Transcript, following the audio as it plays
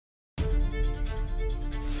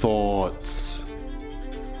thoughts,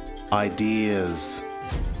 ideas,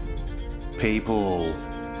 people,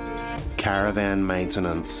 caravan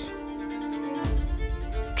maintenance,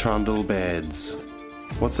 trundle beds.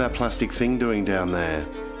 What's that plastic thing doing down there?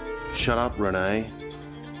 Shut up, Renee.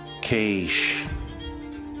 Quiche.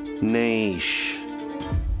 Niche.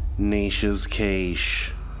 Niche's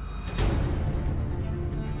quiche.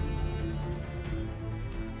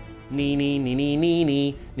 Nee nee nee nee nee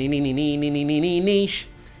nee nee nee nee nee nee nee nee niche.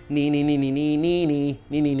 Nee nee nee nee nee nee nee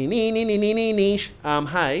nee nee nee nee nee nee niche.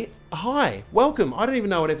 Hey, hi, welcome. I don't even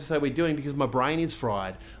know what episode we're doing because my brain is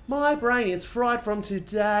fried. My brain is fried from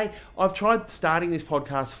today. I've tried starting this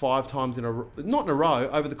podcast 5 times not in a row,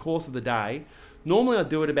 over the course of the day. Normally I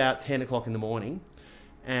do it about 10 o'clock in the morning.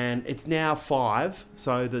 And it's now 5,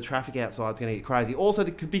 so the traffic outside is going to get crazy. Also,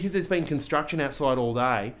 because there's been construction outside all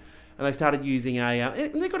day, and they started using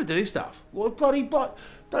and they've got to do stuff. Well, bloody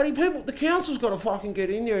people, the council's got to fucking get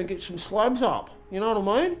in there and get some slabs up. You know what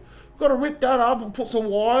I mean? We've got to rip that up and put some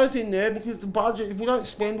wires in there because the budget, if we don't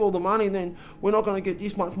spend all the money, then we're not going to get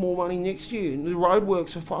this much more money next year. And the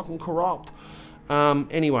roadworks are fucking corrupt.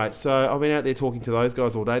 Anyway, so I've been out there talking to those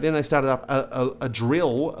guys all day. Then they started up a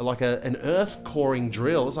drill, like an earth coring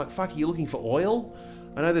drill. It's like, fuck, are you looking for oil?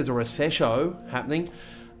 I know there's a recession happening.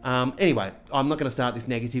 Anyway, I'm not going to start this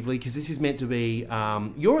negatively because this is meant to be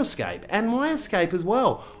your escape and my escape as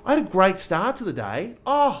well. I had a great start to the day.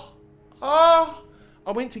 I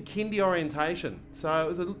went to kindy orientation. So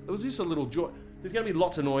it was just a little joy. There's going to be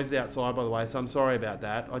lots of noise outside, by the way, so I'm sorry about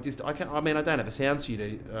that. I don't have a sound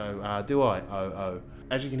studio, do I?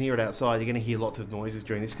 As you can hear it outside, you're going to hear lots of noises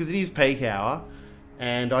during this because it is peak hour.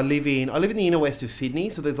 And I live in the inner west of Sydney,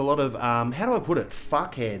 so there's a lot of, how do I put it,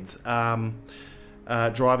 fuckheads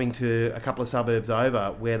driving to a couple of suburbs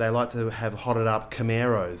over where they like to have hotted up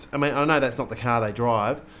Camaros. I mean, I know that's not the car they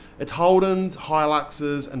drive. It's Holdens,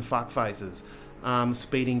 Hiluxes and fuckfaces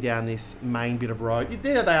speeding down this main bit of road.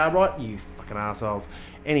 There they are, right? You fucking assholes.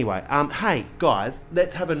 Anyway, hey, guys,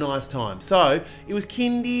 let's have a nice time. So, it was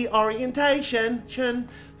kindy orientation.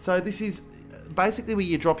 So this is basically where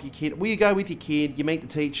you drop your kid, where you go with your kid, you meet the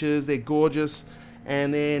teachers, they're gorgeous,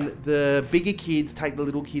 and then the bigger kids take the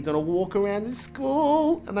little kids on a walk around the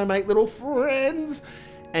school, and they make little friends,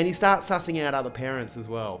 and you start sussing out other parents as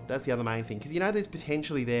well. That's the other main thing, because you know there's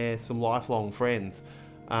potentially some lifelong friends,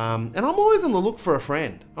 and I'm always on the look for a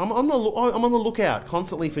friend. I'm on the lookout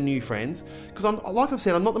constantly for new friends, because like I've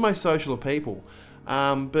said, I'm not the most social of people,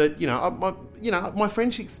 but my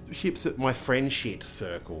friendship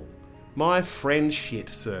circle. My friendship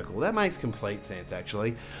circle. That makes complete sense,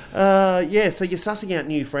 actually. So you're sussing out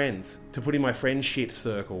new friends to put in my friendship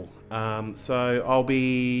circle. So I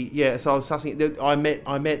was sussing.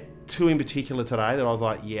 I met 2 in particular today that I was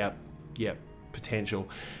like, yep, potential.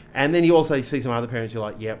 And then you also see some other parents you're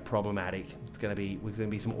like, yep, problematic. There's going to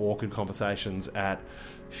be some awkward conversations at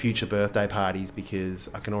future birthday parties because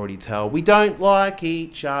I can already tell we don't like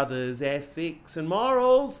each other's ethics and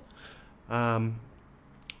morals.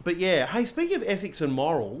 But yeah, hey, speaking of ethics and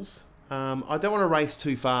morals, I don't want to race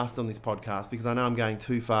too fast on this podcast because I know I'm going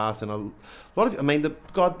too fast, and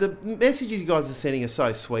the messages you guys are sending are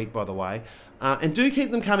so sweet, by the way, and do keep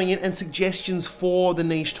them coming in, and suggestions for the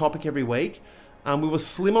niche topic every week. We were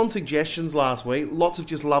slim on suggestions last week, lots of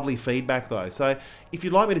just lovely feedback though, so if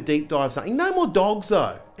you'd like me to deep dive something, no more dogs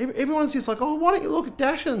though. Everyone's just like, oh, why don't you look at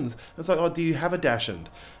Dachshunds? It's like, oh, do you have a Dachshund?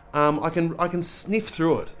 I can sniff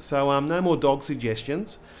through it, so no more dog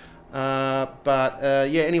suggestions.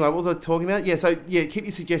 Anyway, what was I talking about? Keep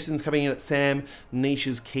your suggestions coming in at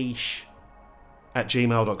samnichesquiche at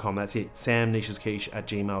gmail.com. That's it, samnichesquiche at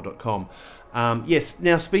gmail.com.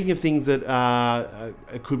 Now speaking of things that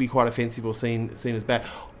could be quite offensive or seen as bad,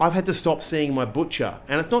 I've had to stop seeing my butcher,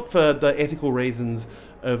 and it's not for the ethical reasons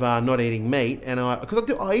of not eating meat, and I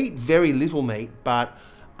eat very little meat, but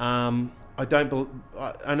I don't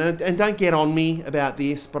and don't get on me about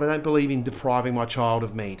this, but I don't believe in depriving my child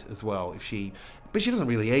of meat as well. But she doesn't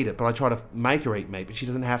really eat it, but I try to make her eat meat, but she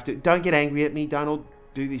doesn't have to. Don't get angry at me. Don't all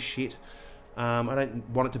do this shit. I don't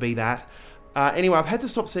want it to be that. Anyway, I've had to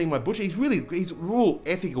stop seeing my butcher. He's a real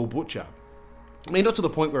ethical butcher. I mean, not to the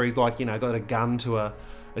point where he's like, got a gun to a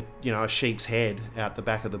sheep's head out the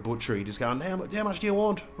back of the butchery, just going, how much do you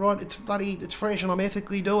want? Right, it's fresh, and I'm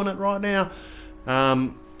ethically doing it right now.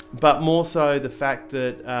 But more so the fact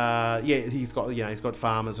that he's got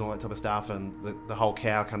farmers and all that type of stuff, and the whole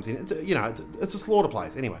cow comes in. It's a slaughter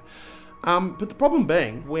place anyway. But the problem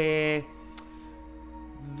being where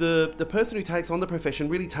the person who takes on the profession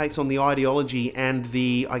really takes on the ideology and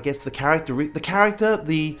the character,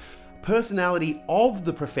 the personality of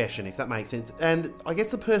the profession, if that makes sense. And I guess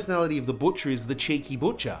the personality of the butcher is the cheeky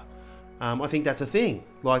butcher. I think that's a thing.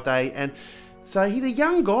 So he's a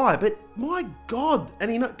young guy, but my God,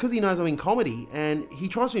 and because he knows I'm in comedy, and he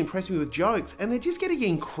tries to impress me with jokes, and they're just getting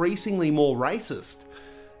increasingly more racist.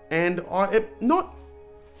 And it's not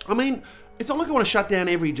like I want to shut down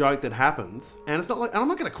every joke that happens, and it's not like, and I'm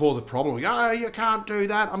not going to cause a problem. Oh, you can't do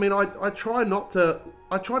that. I mean, I try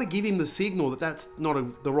to give him the signal that that's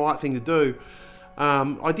not the right thing to do.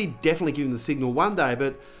 I did definitely give him the signal one day,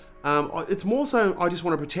 but it's more so I just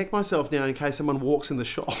want to protect myself now in case someone walks in the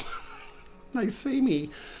shop. They see me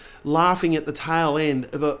laughing at the tail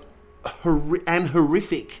end of a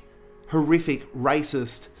horrific,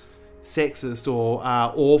 racist, sexist, or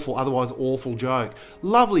otherwise awful joke.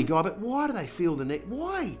 Lovely guy, but why do they feel the need?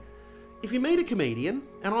 Why? If you meet a comedian,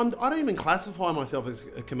 and I don't even classify myself as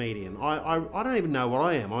a comedian. I don't even know what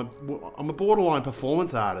I am. I'm a borderline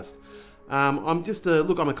performance artist. I'm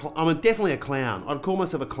definitely a clown. I'd call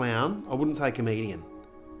myself a clown. I wouldn't say comedian.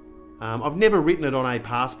 I've never written it on a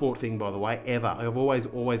passport thing, by the way, ever. I've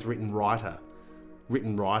always written writer.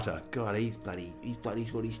 God, he's bloody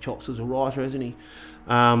got his chops as a writer, hasn't he?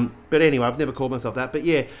 But anyway, I've never called myself that. But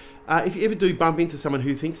yeah, if you ever do bump into someone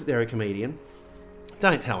who thinks that they're a comedian,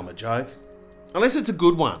 don't tell them a joke. Unless it's a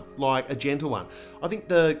good one, like a gentle one. I think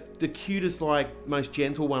the cutest, most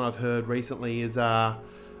gentle one I've heard recently is,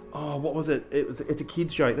 what was it? It's a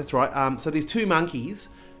kid's joke, that's right. So there's two monkeys,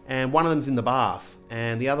 and one of them's in the bath,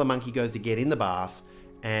 and the other monkey goes to get in the bath,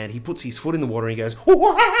 and he puts his foot in the water and he goes,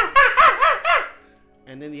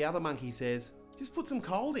 and then the other monkey says, just put some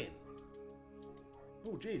cold in.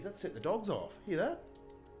 Oh, geez, that set the dogs off. Hear that?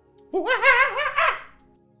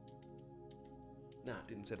 Nah,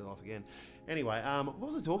 didn't set it off again. Anyway, what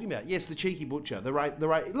was I talking about? Yes, the cheeky butcher.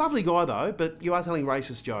 Lovely guy, though, but you are telling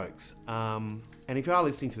racist jokes. And if you are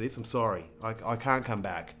listening to this, I'm sorry. I can't come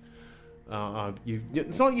back.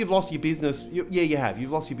 It's not like you've lost your business. You have.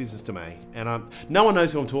 You've lost your business to me. And no one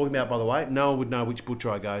knows who I'm talking about, by the way. No one would know which butcher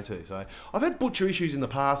I go to. So I've had butcher issues in the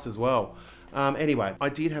past as well. Anyway, I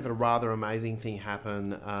did have a rather amazing thing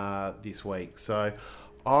happen this week. So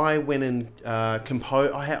I went and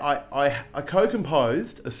composed. I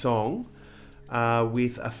co-composed a song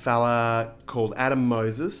with a fella called Adam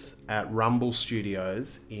Moses at Rumble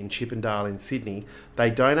Studios in Chippendale in Sydney. They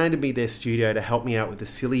donated me their studio to help me out with the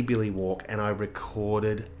Silly Billy Walk, and I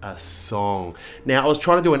recorded a song. Now, I was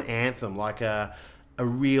trying to do an anthem, like a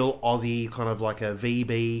real Aussie, kind of like a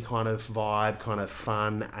VB kind of vibe, kind of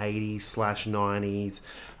fun 80s/90s.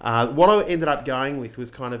 What I ended up going with was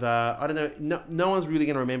kind of I don't know, no one's really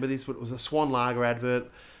going to remember this, but it was a Swan Lager advert,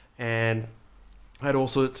 and had all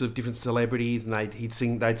sorts of different celebrities, and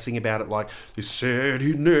they'd sing about it like, they said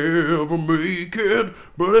he'd never make it,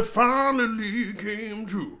 but it finally came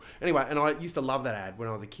true. Anyway, and I used to love that ad when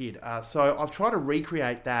I was a kid. So I've tried to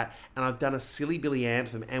recreate that, and I've done a Silly Billy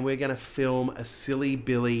anthem, and we're going to film a Silly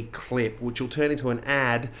Billy clip, which will turn into an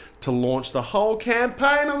ad to launch the whole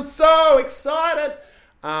campaign. I'm so excited.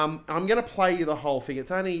 I'm going to play you the whole thing.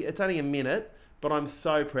 It's only a minute, but I'm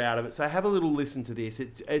so proud of it. So have a little listen to this.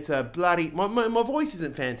 It's a bloody... My voice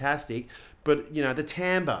isn't fantastic, but, you know, the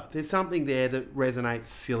timbre, there's something there that resonates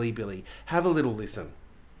Silly Billy. Have a little listen.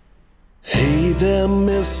 Hey there,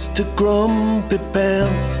 Mr. Grumpy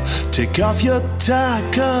Pants, take off your tie,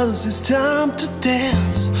 'cause it's time to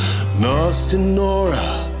dance. Nasty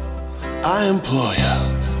Nora, I implore ya,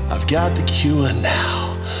 I've got the cure now.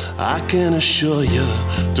 I can assure you,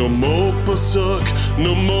 don't mope or suck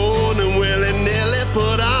no more than willy-nilly.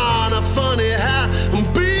 Put on a funny hat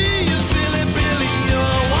and be a Silly Billy.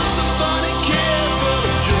 You're once a funny kid full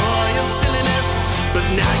of joy and silliness, but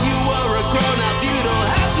now you are a grown-up, you don't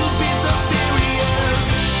have to be so serious.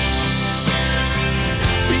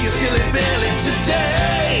 Be a Silly Billy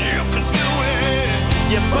today. You can do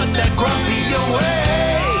it. You put that grumpy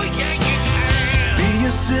away. Be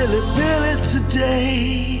a Silly Billy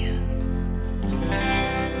today.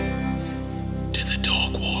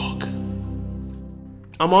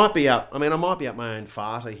 I might be up my own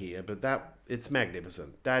farter here, but it's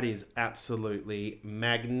magnificent. That is absolutely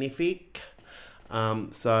magnific.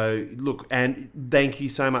 So look, and thank you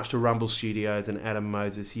so much to Rumble Studios and Adam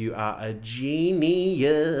Moses. You are a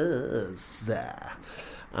genius. So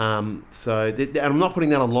and I'm not putting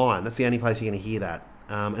that online. That's the only place you're going to hear that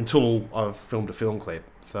until I've filmed a film clip.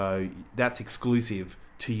 So that's exclusive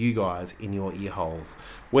to you guys in your ear holes,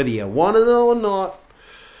 whether you want it or not.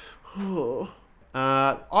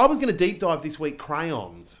 I was going to deep dive this week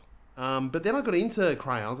crayons, but then I got into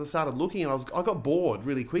crayons. I started looking, and I got bored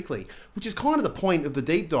really quickly, which is kind of the point of the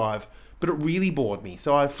deep dive. but it really bored me.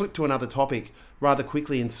 So I flipped to another topic rather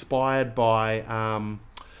quickly, inspired by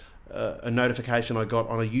a notification I got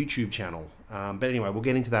on a YouTube channel. But anyway, we'll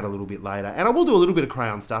get into that a little bit later. And I will do a little bit of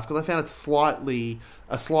crayon stuff because I found it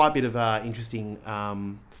a slight bit of interesting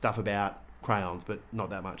stuff about crayons, but not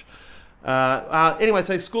that much. Anyway,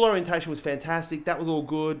 so school orientation was fantastic. That was all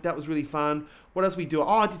good. That was really fun. What else we do?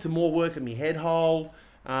 I did some more work in my head hole.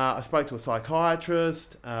 I spoke to a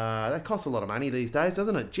psychiatrist. That costs a lot of money these days,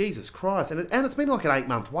 doesn't it? Jesus Christ. And it's been like an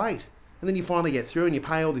 8-month wait. And then you finally get through and you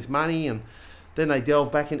pay all this money and then they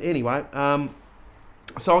delve back in. Anyway,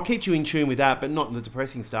 so I'll keep you in tune with that, but not in the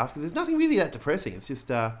depressing stuff because there's nothing really that depressing. It's just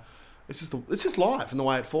life and the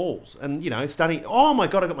way it falls. And, studying. Oh my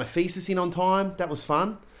God, I got my thesis in on time. That was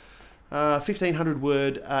fun. 1,500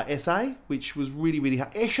 word essay, which was really, really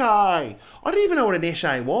hard. Essay! I didn't even know what an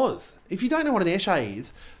essay was. If you don't know what an essay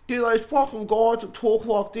is, do those fucking guys that talk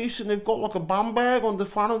like this and they've got like a bum bag on the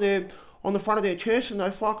front of their chest and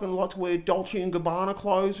they fucking like to wear Dolce & Gabbana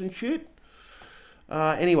clothes and shit?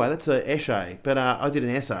 Anyway, that's an essay, but I did an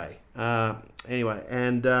essay. Anyway,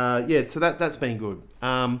 and so that's been good.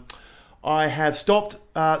 I have stopped.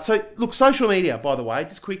 So look, social media, by the way,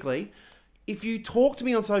 just quickly. If you talk to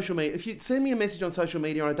me on social media, if you send me a message on social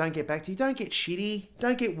media and I don't get back to you, don't get shitty,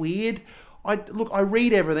 don't get weird. I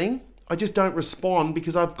read everything. I just don't respond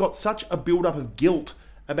because I've got such a build-up of guilt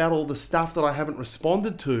about all the stuff that I haven't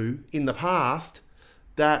responded to in the past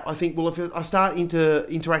that I think, well, if I start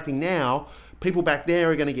interacting now, people back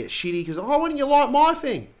there are going to get shitty because, why didn't you like my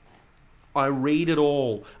thing? I read it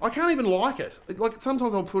all. I can't even like it. Like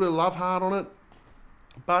sometimes I'll put a love heart on it,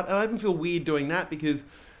 but I even feel weird doing that because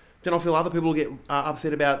then I feel other people get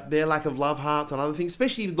upset about their lack of love hearts and other things,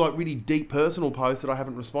 especially like really deep personal posts that I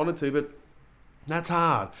haven't responded to, but that's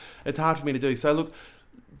hard. It's hard for me to do. So look,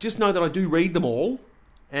 just know that I do read them all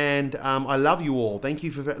and I love you all. Thank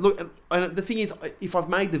you for... Look, and the thing is, if I've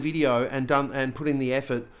made the video and put in the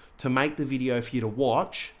effort to make the video for you to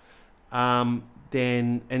watch,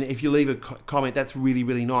 then, and if you leave a comment, that's really,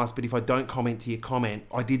 really nice. But if I don't comment to your comment,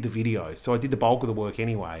 I did the video. So I did the bulk of the work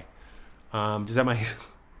anyway. Does that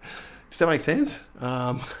make sense?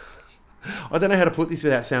 I don't know how to put this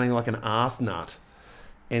without sounding like an arse nut.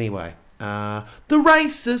 Anyway, the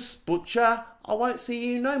racist butcher, I won't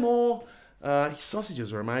see you no more. His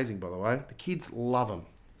sausages are amazing, by the way. The kids love them.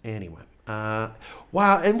 Anyway.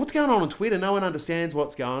 Wow, and what's going on Twitter? No one understands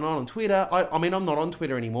what's going on Twitter. I mean, I'm not on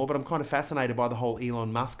Twitter anymore, but I'm kind of fascinated by the whole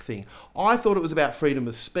Elon Musk thing. I thought it was about freedom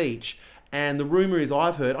of speech, and the rumour is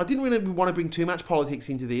I've heard... I didn't really want to bring too much politics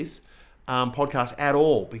into this podcast at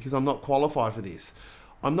all, because I'm not qualified for this.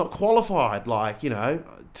 I'm not qualified,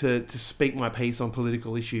 to speak my piece on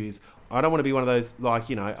political issues. I don't want to be one of those, I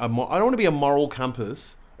don't want to be a moral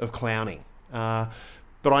compass of clowning.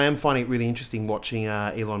 But I am finding it really interesting watching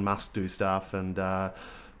Elon Musk do stuff and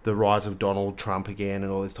the rise of Donald Trump again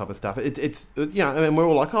and all this type of stuff. It's and we're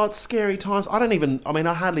all like, oh, it's scary times. I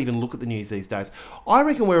hardly even look at the news these days. I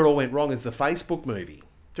reckon where it all went wrong is the Facebook movie.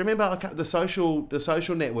 Do you remember the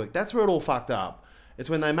social network? That's where it all fucked up. It's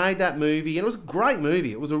when they made that movie, and it was a great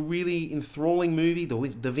movie. It was a really enthralling movie. The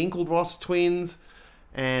Winklevoss twins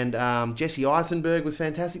and Jesse Eisenberg was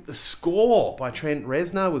fantastic. The score by Trent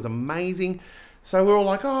Reznor was amazing. So we're all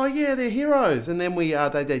like, oh yeah, they're heroes. And then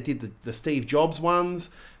they did the Steve Jobs ones,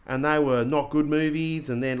 and they were not good movies.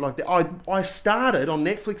 And then I started on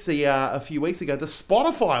Netflix a few weeks ago the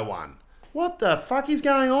Spotify one. What the fuck is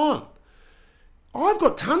going on? I've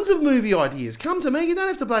got tons of movie ideas. Come to me. You don't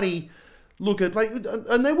have to bloody look at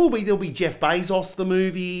and there'll be Jeff Bezos the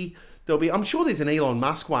movie. I'm sure there's an Elon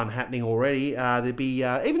Musk one happening already. There'll be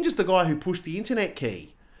even just the guy who pushed the internet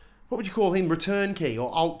key. What would you call him? Return key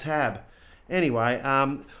or Alt Tab. Anyway,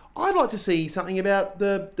 I'd like to see something about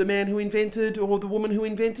the man who invented or the woman who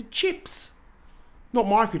invented chips. Not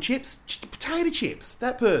microchips, potato chips.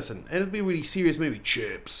 That person. And it'd be a really serious movie.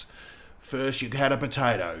 Chips. First you had a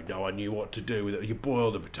potato. No one knew what to do with it. You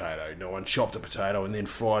boiled a potato. No one chopped a potato and then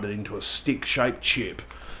fried it into a stick-shaped chip.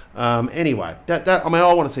 Anyway,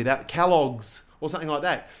 I want to see that. Kellogg's or something like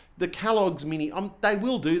that. The Kellogg's mini... they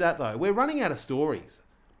will do that, though. We're running out of stories.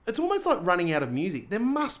 It's almost like running out of music. They're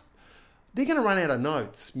going to run out of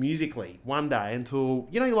notes musically one day until...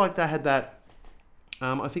 they had that...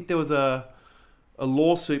 I think there was a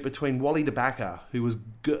lawsuit between Wally DeBacker, who was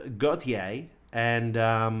Gautier,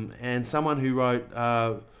 and someone who wrote...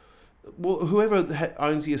 whoever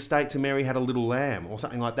owns the estate to Mary Had a Little Lamb or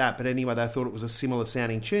something like that. But anyway, they thought it was a similar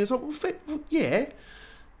sounding tune. It's like, yeah.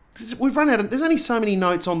 We've run out of... There's only so many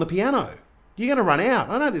notes on the piano. You're going to run out.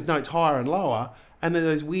 I know there's notes higher and lower, and then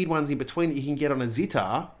those weird ones in between that you can get on a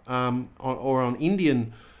zither or on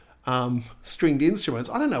Indian stringed instruments.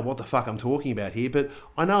 I don't know what the fuck I'm talking about here, but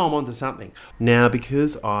I know I'm onto something. Now,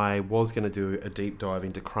 because I was going to do a deep dive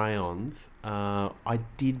into crayons, I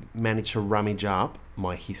did manage to rummage up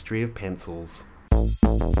my history of pencils.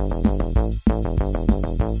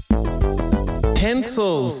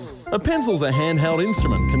 Pencils. A pencil's a handheld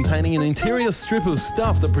instrument containing an interior strip of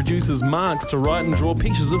stuff that produces marks to write and draw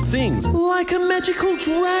pictures of things. Like a magical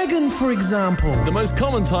dragon, for example. The most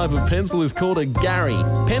common type of pencil is called a Gary.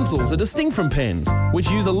 Pencils are distinct from pens, which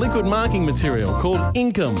use a liquid marking material called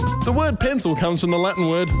inkum. The word pencil comes from the Latin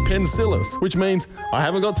word pencillus, which means, I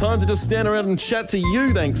haven't got time to just stand around and chat to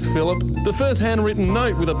you, thanks, Philip. The first handwritten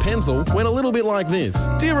note with a pencil went a little bit like this.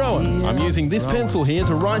 Dear Owen, I'm using this pencil here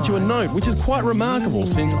to write you a note, which is quite remarkable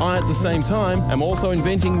since I, at the same time, am also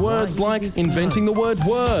inventing words like inventing the word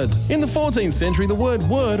word. In the 14th century, the word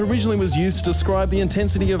word originally was used to describe the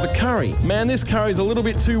intensity of a curry. Man, this curry's a little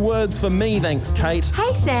bit too words for me, thanks, Kate.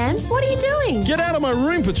 Hey, Sam, what are you doing? Get out of my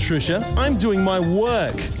room, Patricia. I'm doing my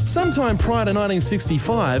work. Sometime prior to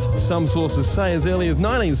 1965, some sources say as early as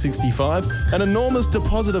 1965, an enormous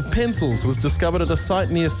deposit of pencils was discovered at a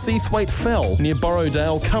site near Seathwaite Fell, near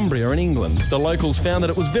Borrowdale, Cumbria in England. The locals found that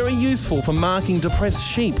it was very useful for marking depressed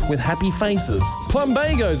sheep with happy faces.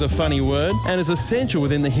 Plumbago's a funny word and is essential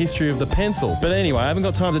within the history of the pencil. But anyway, I haven't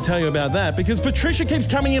got time to tell you about that because Patricia keeps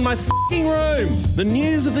coming in my f***ing room. The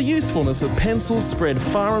news of the usefulness of pencils spread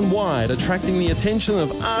far and wide, attracting the attention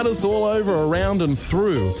of artists all over, around and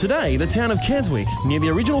through. Today, the town of Keswick, near the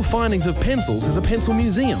original findings of pencils, has a pencil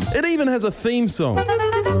museum. It even has a theme song.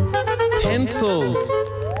 Pencils.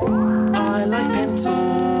 I like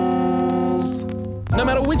pencils. No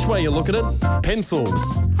matter which way you look at it,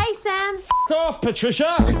 pencils. Hey, Sam. F*** off,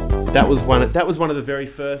 Patricia. That was one of the very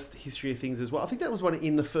first history of things as well. I think that was one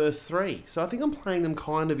in the first three. So I think I'm playing them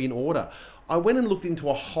kind of in order. I went and looked into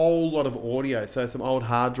a whole lot of audio, so some old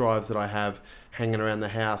hard drives that I have hanging around the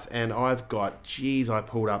house, and I've got, I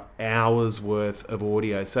pulled up hours worth of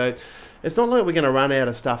audio. So it's not like we're going to run out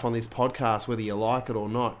of stuff on this podcast, whether you like it or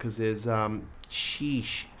not, because there's, I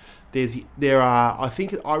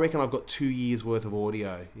reckon I've got 2 years worth of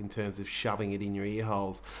audio in terms of shoving it in your ear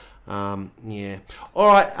holes. Yeah. All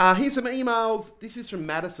right, here's some emails. This is from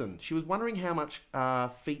Madison. She was wondering how much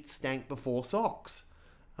feet stank before socks.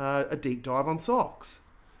 A deep dive on socks.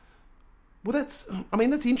 Well, that's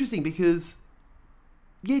interesting because,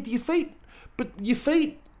 your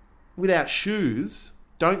feet without shoes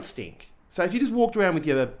don't stink. So if you just walked around with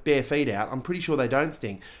your bare feet out, I'm pretty sure they don't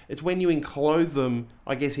stink. It's when you enclose them,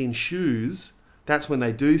 I guess, in shoes, that's when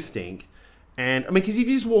they do stink. And, because if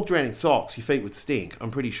you just walked around in socks, your feet would stink,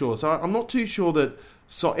 I'm pretty sure. So I'm not too sure that...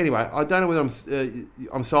 So anyway, I don't know whether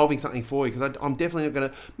I'm solving something for you, because I'm definitely not going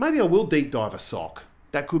to... Maybe I will deep dive a sock.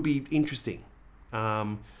 That could be interesting.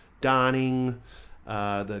 Darning,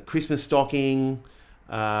 the Christmas stocking,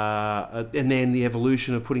 and then the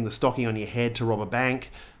evolution of putting the stocking on your head to rob a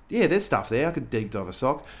bank. Yeah, there's stuff there. I could deep dive a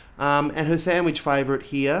sock. And her sandwich favourite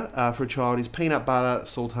here for a child is peanut butter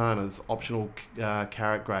sultanas, optional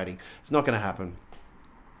carrot grating. It's not going to happen.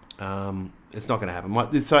 It's not going to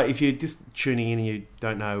happen. So if you're just tuning in and you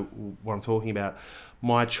don't know what I'm talking about,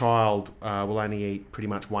 my child will only eat pretty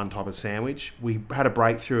much one type of sandwich. We had a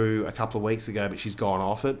breakthrough a couple of weeks ago, but she's gone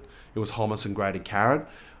off it. It was hummus and grated carrot.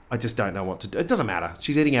 I just don't know what to do. It doesn't matter.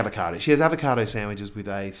 She's eating avocado. She has avocado sandwiches with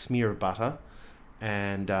a smear of butter,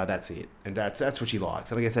 and that's it. And that's what she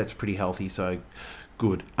likes. And I guess that's pretty healthy, so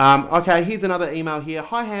good. Okay, here's another email here.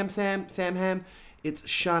 Hi, Sam Ham. It's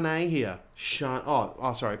Shanae here.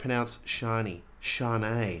 Pronounced Shani.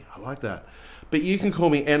 Shanae. I like that. But you can call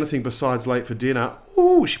me anything besides late for dinner.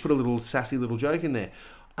 Ooh, she put a little sassy little joke in there.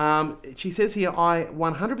 She says here, I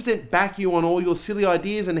 100% back you on all your silly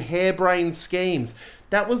ideas and harebrained schemes.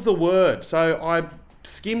 That was the word. So I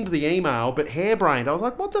skimmed the email, but harebrained, I was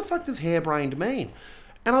like, what the fuck does harebrained mean?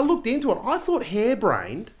 And I looked into it. I thought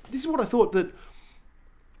harebrained, this is what I thought, that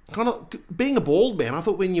kind of being a bald man, I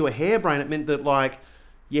thought when you were harebrained, it meant that like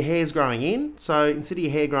your hair's growing in. So instead of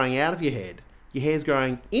your hair growing out of your head, your hair's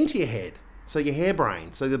growing into your head. So your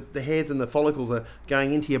harebrained. So the hairs and the follicles are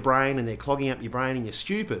going into your brain and they're clogging up your brain and you're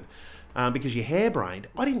stupid because you're harebrained.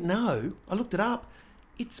 I didn't know. I looked it up.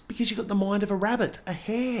 It's because you've got the mind of a rabbit, a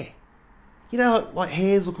hare. You know, like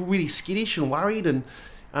hares look really skittish and worried and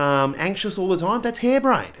anxious all the time. That's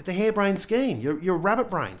harebrained. It's a harebrained scheme. You're a rabbit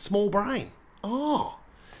brain, small brain. Oh.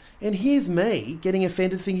 And here's me getting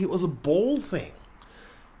offended thinking it was a bald thing.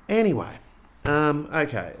 Anyway.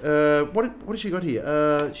 Okay. What has she got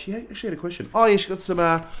here? She actually had a question. Oh, yeah, she got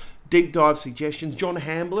some deep dive suggestions. John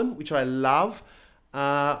Hamblin, which I love.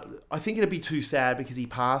 I think it'd be too sad because he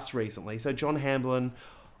passed recently. So John Hamblin,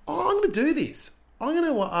 I'm going to do this.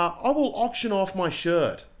 I will auction off my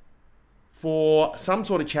shirt for some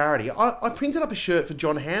sort of charity. I printed up a shirt for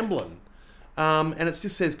John Hamblin, and it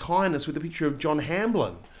just says kindness with a picture of John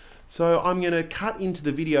Hamblin. So I'm going to cut into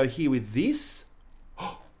the video here with this,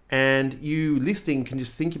 and you listening can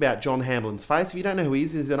just think about John Hamblin's face. If you don't know who he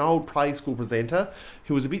is, he's an old Play School presenter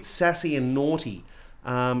who was a bit sassy and naughty.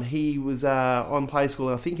 He was on Play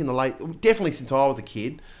School, I think definitely since I was a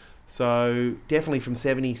kid. So definitely from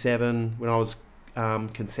 77 when I was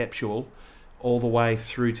conceptual, all the way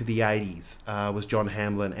through to the 80s was John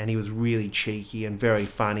Hamblin, and he was really cheeky and very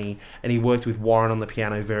funny, and he worked with Warren on the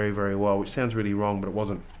piano very, very well, which sounds really wrong, but it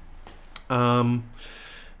wasn't.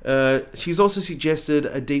 She's also suggested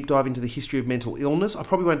a deep dive into the history of mental illness. I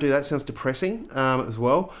probably won't do that, it sounds depressing as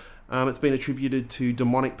well. It's been attributed to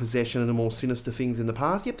demonic possession and more sinister things in the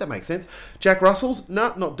past. Yep, that makes sense. Jack Russell's,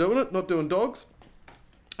 not doing it, not doing dogs.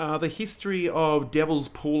 The history of Devil's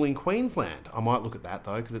Pool in Queensland. I might look at that,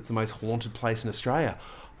 though, because it's the most haunted place in Australia.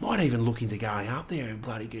 Might even look into going up there and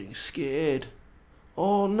bloody getting scared.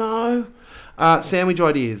 Oh, no. Sandwich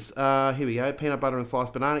ideas. Here we go. Peanut butter and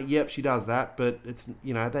sliced banana. Yep, she does that, but it's,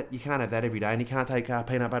 that you can't have that every day, and you can't take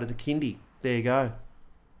peanut butter to kindy. There you go.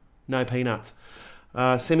 No peanuts.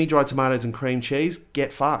 Semi-dried tomatoes and cream cheese.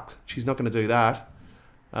 Get fucked. She's not going to do that.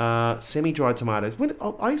 Semi-dried tomatoes.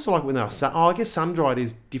 I used to like when they were I guess sun-dried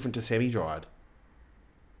is different to semi-dried.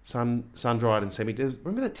 Sun-dried and semi.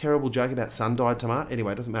 Remember that terrible joke about sun-dried tomato?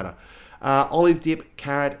 Anyway, it doesn't matter. Olive dip,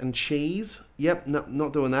 carrot and cheese. Yep,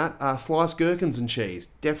 not doing that. Sliced gherkins and cheese.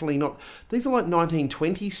 Definitely not. These are like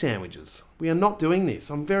 1920s sandwiches. We are not doing this.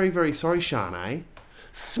 I'm very, very sorry, Shanae.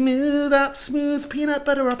 Smooth peanut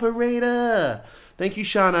butter operator. Thank you,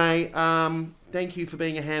 Shanae. Thank you for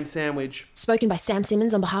being a ham sandwich. Spoken by Sam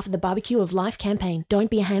Simmons on behalf of the Barbecue of Life campaign. Don't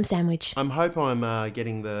be a ham sandwich. I hope I'm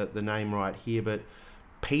getting the name right here, but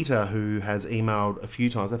Peter, who has emailed a few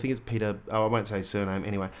times, I think it's Peter, I won't say his surname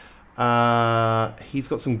anyway, he's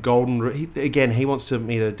got some he wants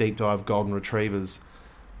me to deep dive golden retrievers,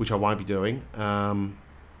 which I won't be doing.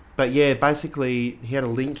 But yeah, basically, he had a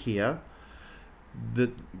link here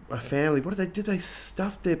that a family, did they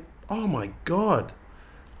stuff their, oh my God.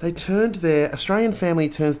 They turned their Australian family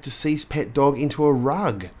turns deceased pet dog into a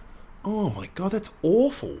rug. Oh my God, that's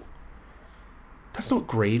awful. That's not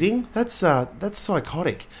grieving. That's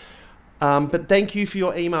psychotic. But thank you for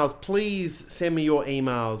your emails. Please send me your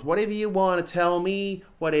emails. Whatever you want to tell me,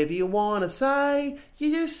 whatever you want to say,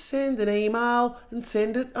 you just send an email and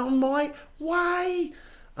send it on my way.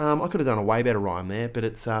 I could have done a way better rhyme there, but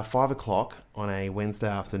it's 5 o'clock on a Wednesday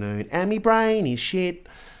afternoon, and my brain is shit.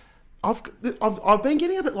 I've been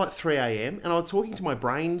getting up at like 3 a.m. and I was talking to my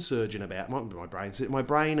brain surgeon about my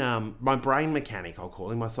brain mechanic, I'll call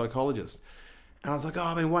him, my psychologist. And I was like,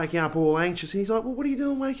 I've been waking up all anxious. And he's like, well, what are you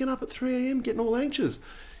doing waking up at 3 a.m. getting all anxious?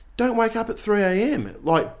 Don't wake up at 3 a.m.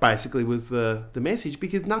 Like, basically was the message,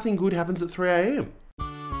 because nothing good happens at 3 a.m.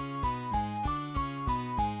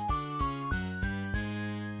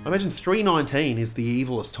 I imagine 3:19 is the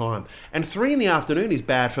evilest time. And 3 in the afternoon is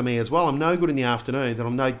bad for me as well. I'm no good in the afternoons, and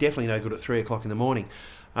I'm definitely no good at 3 o'clock in the morning.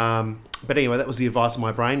 But anyway, that was the advice of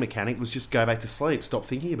my brain mechanic, was just go back to sleep, stop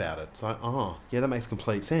thinking about it. It's like, oh, yeah, that makes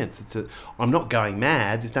complete sense. I'm not going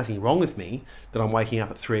mad. There's nothing wrong with me that I'm waking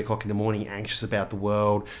up at 3 o'clock in the morning anxious about the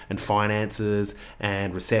world and finances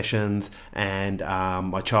and recessions and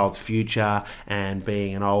my child's future and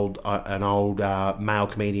being an old male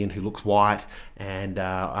comedian who looks white and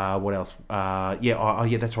what else?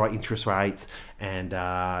 Yeah, that's right, interest rates. And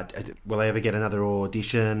will I ever get another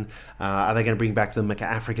audition? Are they going to bring back the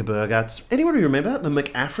McAfrica burger? Does anybody remember the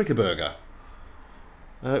McAfrica burger?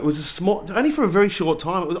 It was only for a very short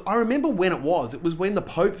time. I remember when it was. It was when the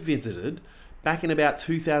Pope visited back in about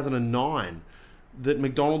 2009 that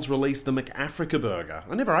McDonald's released the McAfrica burger.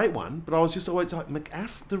 I never ate one, but I was just always like, the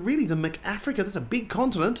McAfrica, that's a big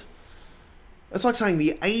continent. It's like saying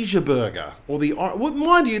the Asia burger or well,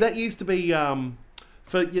 mind you, that used to be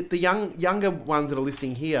for the younger ones that are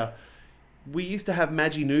listening here. We used to have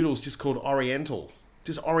Maggi noodles just called Oriental,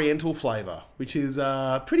 just Oriental flavour, which is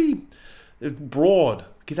pretty broad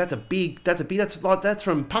because that's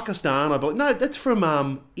from Pakistan, I believe. No, that's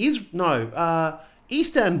from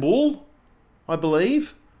Istanbul, I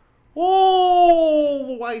believe, all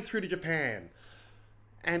the way through to Japan.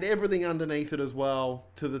 And everything underneath it as well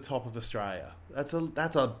to the top of Australia. That's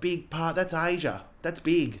a big part. That's Asia. That's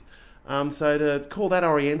big. So to call that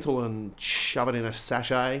Oriental and shove it in a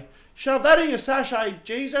sachet. Shove that in your sachet,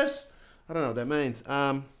 Jesus. I don't know what that means.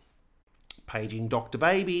 Paging Dr.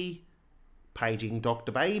 Baby. It'd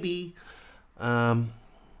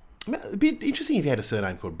be interesting if you had a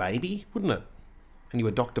surname called Baby, wouldn't it? And you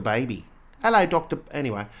were Dr. Baby. Hello, Doctor.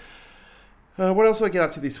 Anyway. What else did I get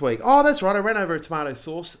up to this week? Oh, that's right. I ran over a tomato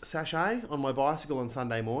sauce sachet on my bicycle on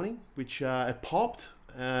Sunday morning, which it popped.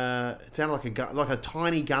 It sounded like a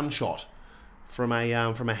tiny gunshot from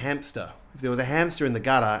a hamster. If there was a hamster in the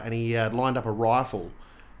gutter and he lined up a rifle,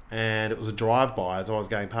 and it was a drive-by as I was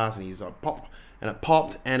going past, and he's like pop, and it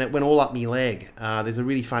popped and it went all up my leg. There's a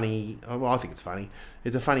really funny. Well, I think it's funny.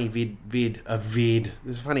 There's a funny vid.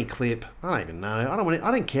 There's a funny clip. I don't even know.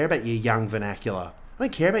 I don't care about your young vernacular. I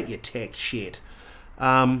don't care about your tech shit.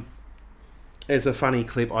 There's a funny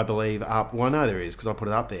clip, I believe, up. Well, I know there is because I put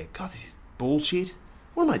it up there. God, this is bullshit.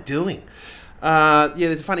 What am I doing?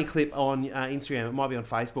 There's a funny clip on Instagram. It might be on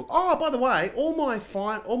Facebook. Oh, by the way, all my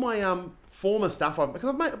former stuff,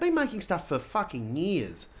 because I've been making stuff for fucking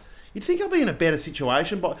years. You'd think I'd be in a better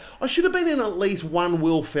situation, but I should have been in at least one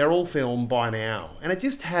Will Ferrell film by now, and it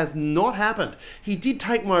just has not happened. He did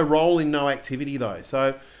take my role in No Activity, though,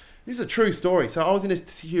 so this is a true story. So I was in a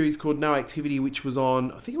series called No Activity, which was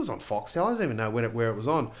on, I think it was on Foxtel. I don't even know where it was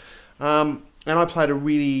on. And I played a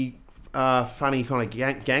really funny kind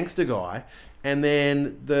of gangster guy. And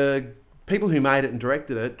then the people who made it and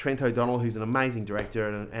directed it, Trent O'Donnell, who's an amazing director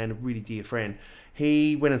and a really dear friend,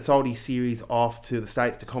 he went and sold his series off to the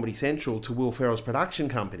States, to Comedy Central, to Will Ferrell's production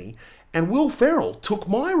company. And Will Ferrell took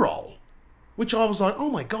my role, which I was like, oh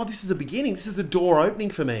my God, this is a beginning. This is the door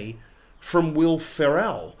opening for me from Will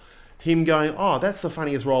Ferrell. Him going, oh, that's the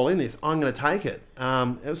funniest role in this. I'm going to take it.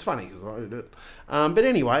 It was funny because I did it. But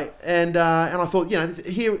anyway, and I thought,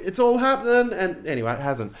 here it's all happening. And anyway, it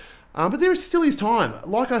hasn't. But there still is time.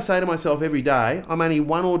 Like I say to myself every day, I'm only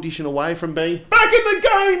one audition away from being back in the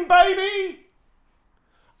game, baby.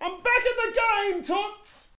 I'm back in the game,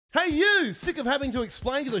 toots. Hey you, sick of having to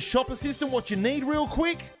explain to the shop assistant what you need real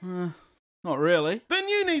quick? Not really. Then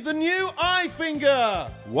you need the new iFinger.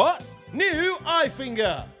 What? New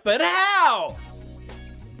iFinger. But how?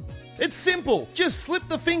 It's simple. Just slip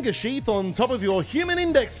the finger sheath on top of your human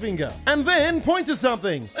index finger and then point to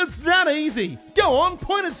something. It's that easy. Go on,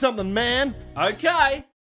 point at something, man. Okay.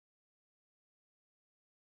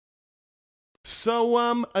 So,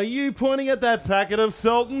 are you pointing at that packet of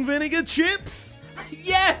salt and vinegar chips?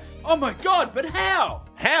 Yes! Oh my God, but how?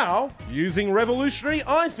 How? Using revolutionary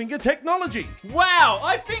iFinger technology. Wow,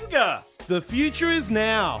 iFinger! The future is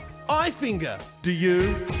now. iFinger. Do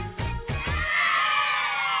you?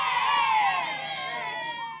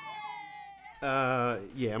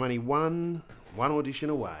 I'm only one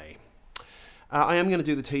audition away. I am going to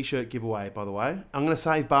do the t-shirt giveaway, by the way. I'm going to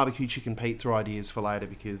save barbecue chicken pizza ideas for later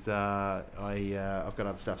because I've got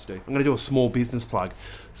other stuff to do. I'm going to do a small business plug.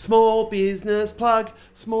 Small business plug.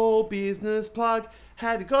 Small business plug.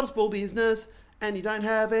 Have you got a small business and you don't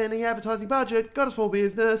have any advertising budget? Got a small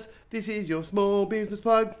business. This is your small business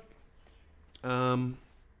plug.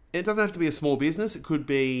 It doesn't have to be a small business. It could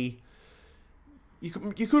be... You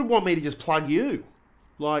could want me to just plug you,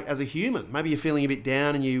 like as a human. Maybe you're feeling a bit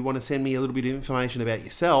down and you want to send me a little bit of information about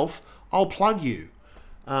yourself. I'll plug you.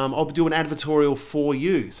 I'll do an advertorial for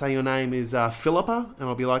you. Say your name is Philippa, and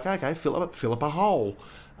I'll be like, okay, Philippa Hole.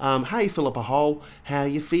 Hey, Philippa Hole, how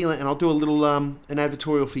you feeling? And I'll do a little an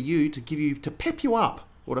advertorial for you to pep you up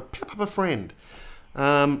or to pep up a friend.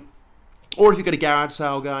 Or if you've got a garage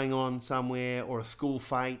sale going on somewhere or a school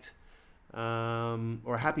fete,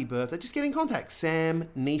 or a happy birthday, just get in contact.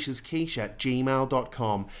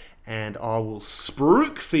 samnichesquiche@gmail.com and I will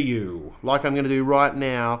spruik for you like I'm going to do right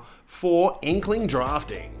now for Inkling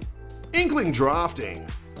Drafting. Inkling Drafting.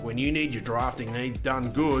 When you need your drafting needs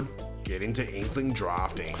done good, get into Inkling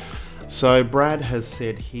Drafting. So Brad has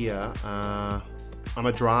said here, I'm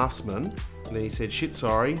a draftsman. And then he said, shit,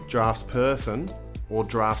 sorry, drafts person or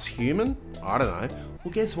drafts human? I don't know.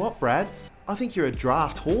 Well, guess what, Brad? I think you're a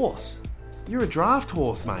draft horse. You're a draft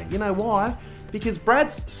horse, mate. You know why? Because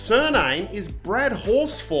Brad's surname is Brad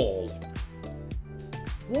Horsefall.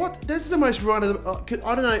 What? That's the most right of the...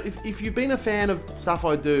 I don't know, if you've been a fan of stuff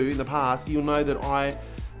I do in the past, you'll know that I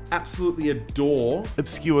absolutely adore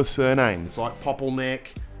obscure surnames like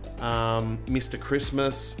Poppleneck, Mr.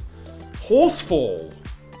 Christmas, Horsefall,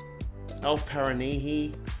 Alf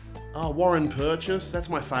Paranihi, Warren Purchase. That's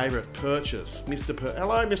my favourite. Purchase.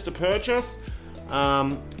 Hello, Mr. Purchase.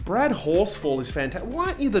 Brad Horsefall is fantastic. Why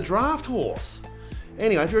aren't you the draft horse?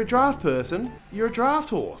 Anyway, if you're a draft person, you're a draft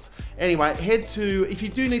horse. Anyway, if you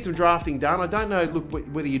do need some drafting done, I don't know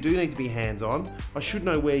whether you do need to be hands-on. I should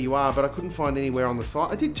know where you are, but I couldn't find anywhere on the site.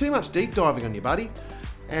 I did too much deep diving on you, buddy,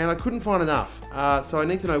 and I couldn't find enough. So I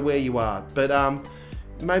need to know where you are. But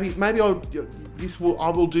maybe I will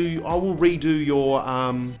redo your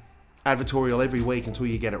advertorial every week until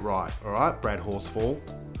you get it right. All right, Brad Horsefall.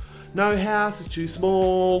 No house is too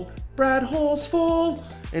small. Brad Horsfall.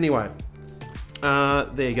 Anyway,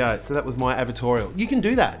 there you go. So that was my advertorial. You can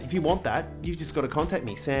do that if you want that. You've just got to contact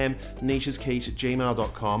me,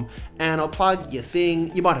 samnichesquiche@gmail.com, and I'll plug your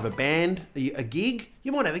thing. You might have a band, a gig.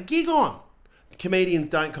 You might have a gig on. Comedians,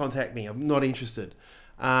 don't contact me. I'm not interested.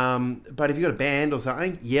 But if you've got a band or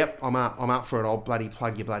something, yep, I'm up for it. I'll bloody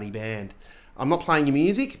plug your bloody band. I'm not playing your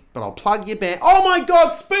music, but I'll plug your band. Oh my God,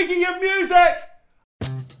 speaking of music!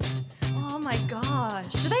 Oh my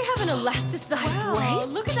gosh. Do they have an elasticized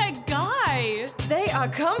waist? Look at that guy. They are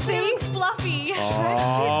comfy. They look fluffy.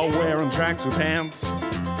 Oh, wearing tracksuit pants.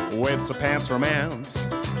 With a pants romance.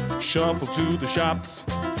 Shuffle to the shops.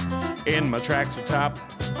 In my tracksuit top.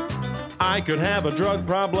 I could have a drug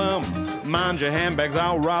problem. Mind your handbags,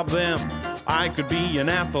 I'll rob them. I could be an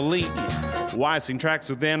athlete. Why sing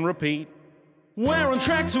tracksuit then repeat? Wearing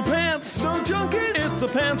tracksuit pants. No junkies. It's a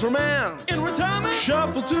pants romance. In retirement.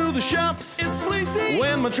 Shuffle to the shops. It's fleecy.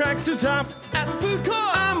 When my tracksuit top. At the food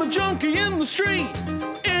court. I'm a junkie in the street.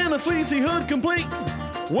 In a fleecy hood complete.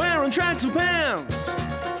 Wearing tracksuit pants.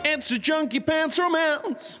 It's a junkie pants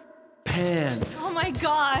romance. Pants. Oh my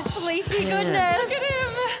gosh. Fleecy Pants. goodness. Look at him.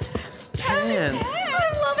 Pants.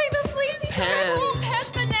 I'm loving the fleecy Pants.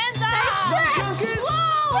 pants bonanza. Junkies.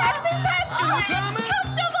 Whoa. Tracksuit pants. Oh, it's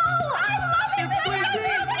comfortable. I'm loving this.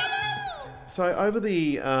 So over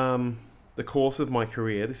the course of my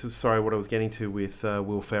career, this was what I was getting to with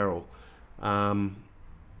Will Ferrell. I've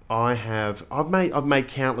made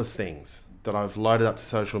countless things that I've loaded up to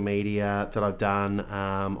social media, that I've done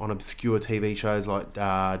on obscure TV shows like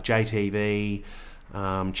JTV,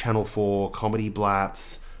 Channel 4, Comedy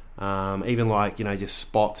Blaps, even like, just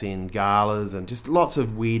spots in galas and just lots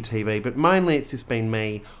of weird TV. But mainly it's just been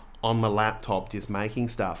me on my laptop just making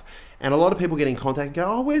stuff. And a lot of people get in contact and go,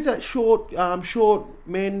 oh, where's that short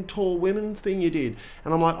men, tall women thing you did?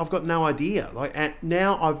 And I'm like, I've got no idea. And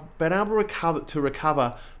now I've been able to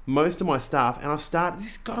recover most of my stuff, and I've started.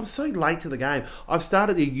 God, I'm so late to the game. I've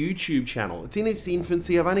started a YouTube channel. It's in its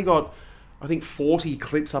infancy. I've only got, I think, 40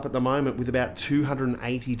 clips up at the moment, with about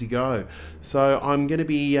 280 to go. So I'm going to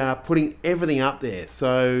be putting everything up there.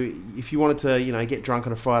 So if you wanted to, get drunk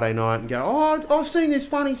on a Friday night and go, oh, I've seen this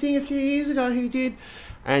funny thing a few years ago, who did?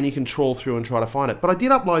 And you can trawl through and try to find it. But I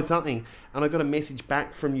did upload something, and I got a message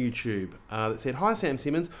back from YouTube that said, "Hi Sam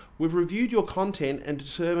Simmons, we've reviewed your content and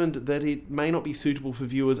determined that it may not be suitable for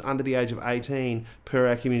viewers under the age of 18 per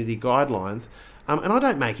our community guidelines." And I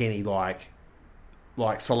don't make any like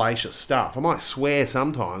salacious stuff. I might swear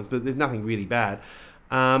sometimes, but there's nothing really bad.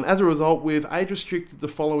 As a result, we've age restricted the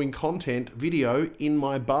following content video in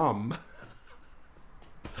my bum.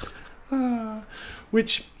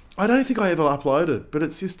 Which I don't think I ever uploaded, but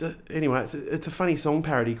it's just it's a funny song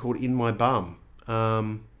parody called "In My Bum,"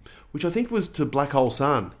 which I think was to Black Hole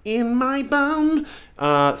Sun. In my bum. So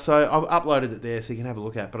I've uploaded it there, so you can have a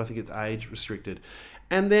look at. But I think it's age restricted.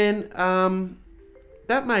 And then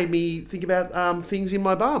that made me think about things in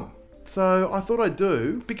my bum. So I thought I'd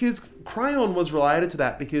do, because crayon was related to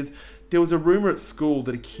that, because there was a rumor at school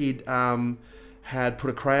that a kid had put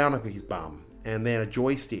a crayon up his bum, and then a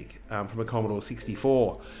joystick from a Commodore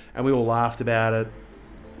 64, and we all laughed about it.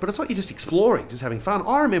 But it's like you're just exploring, just having fun.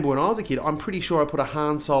 I remember when I was a kid, I'm pretty sure I put a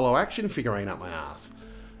Han Solo action figurine up my ass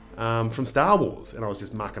from Star Wars, and I was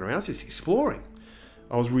just mucking around, I was just exploring.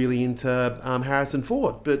 I was really into Harrison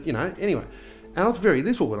Ford, but anyway. And I was very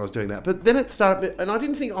little when I was doing that. But then it started, and I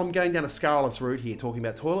didn't think I'm going down a scurrilous route here talking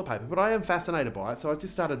about toilet paper, but I am fascinated by it. So I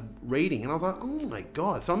just started reading, and I was like, oh my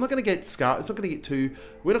God. So I'm not going to get it's not going to get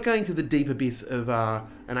we're not going to the deep abyss of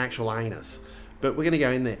an actual anus, but we're going to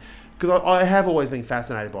go in there. Because I have always been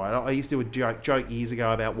fascinated by it. I used to do a joke years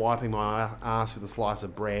ago about wiping my ass with a slice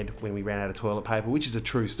of bread when we ran out of toilet paper, which is a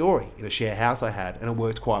true story in a share house I had, and it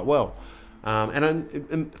worked quite well.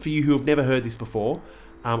 And for you who have never heard this before,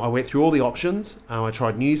 I went through all the options. I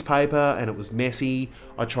tried newspaper, and it was messy.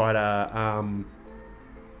 I tried a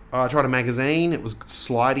magazine. It was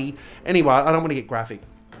slidey. Anyway, I don't want to get graphic.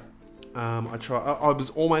 I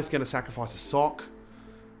was almost going to sacrifice a sock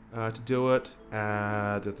to do it.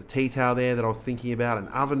 There's a tea towel there that I was thinking about, an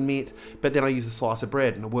oven mitt. But then I used a slice of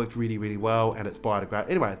bread, and it worked really, really well. And it's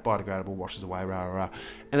biodegradable. Anyway, it's biodegradable, washes away, rah, rah, rah.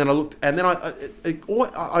 And then I looked, and then I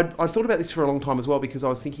thought about this for a long time as well, because I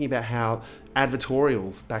was thinking about how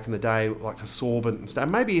advertorials back in the day, like for Sorbent and stuff,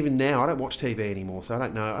 maybe even now, I don't watch TV anymore, so I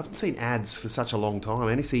don't know. I haven't seen ads for such a long time.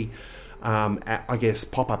 I only see, I guess,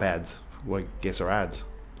 pop-up ads. Well, I guess are ads.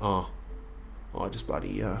 I just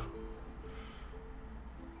bloody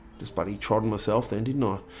trod myself then, didn't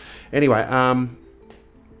I? Anyway,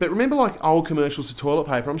 but remember, like old commercials for toilet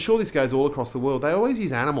paper, I'm sure this goes all across the world, they always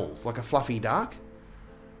use animals, like a fluffy duck.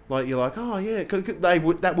 Like, you're like, oh, yeah, because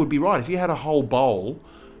that would be right. If you had a whole bowl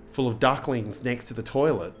full of ducklings next to the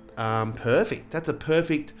toilet, perfect. That's a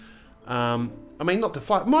perfect, not to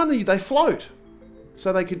float. Mind you, they float.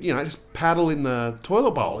 So they could, just paddle in the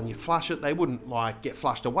toilet bowl and you flush it. They wouldn't, get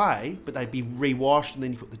flushed away, but they'd be re-washed, and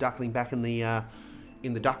then you put the duckling back in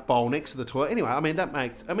the duck bowl next to the toilet. Anyway,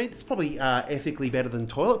 it's probably ethically better than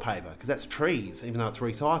toilet paper, because that's trees, even though it's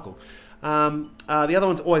recycled. The other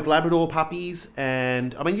one's always Labrador puppies,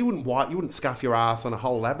 and you wouldn't scuff your ass on a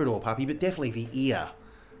whole Labrador puppy, but definitely the ear,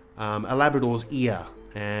 a Labrador's ear,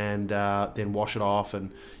 and then wash it off,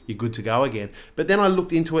 and you're good to go again. But then I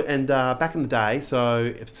looked into it, and back in the day,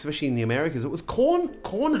 so especially in the Americas, it was corn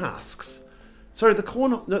husks. Sorry, the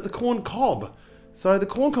corn cob. So the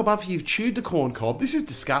corn cob, after you've chewed the corn cob, this is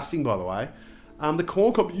disgusting, by the way. The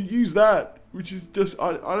corn cob, you use that, which is just,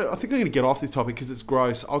 I think I'm going to get off this topic because it's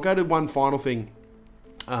gross. I'll go to one final thing.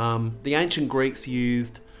 The ancient Greeks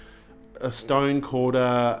used a stone called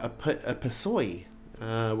a passoi,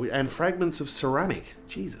 and fragments of ceramic,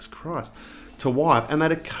 Jesus Christ, to wipe. And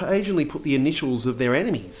they'd occasionally put the initials of their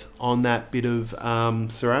enemies on that bit of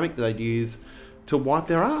ceramic that they'd use to wipe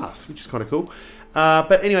their ass, which is kind of cool.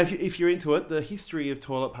 But anyway, if you're into it, the history of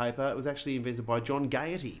toilet paper, it was actually invented by John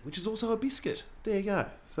Gaiety, which is also a biscuit. There you go.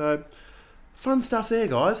 So, fun stuff there,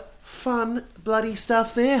 guys. Fun bloody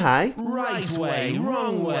stuff there, hey? Right way,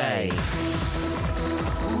 wrong way.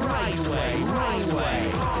 Right way, right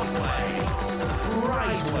way.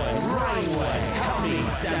 Right way, right way. Help me,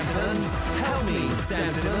 Simmons. Help me,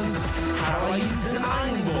 Simmons. How do I use an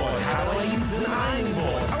ironing board? How do I use an ironing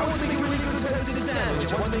board? I want to make a really good toasted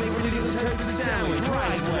sandwich. I want to make a really good toasted sandwich.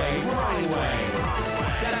 Right way, right way.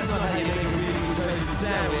 That's not how you make a really good toasted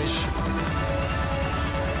sandwich.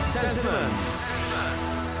 Simmons.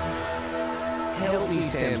 Help me,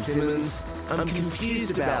 Sam Simmons. I'm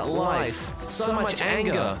confused about life. So much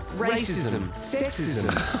anger, racism, sexism.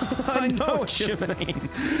 I know what you mean.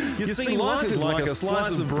 You see, life is like a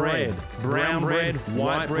slice of bread. Brown bread,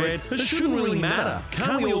 white bread, it shouldn't really matter.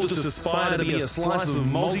 Can't we all just aspire to be a slice of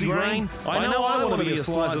multigrain? I know I want to be a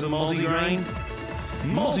slice of multigrain.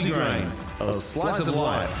 Multigrain, a slice of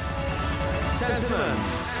life.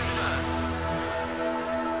 Simmons.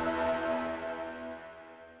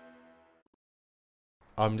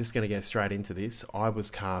 I'm just going to get straight into this. I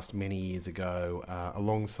was cast many years ago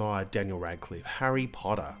alongside Daniel Radcliffe, Harry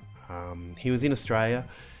Potter. He was in Australia.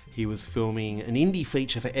 He was filming an indie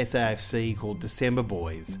feature for SAFC called December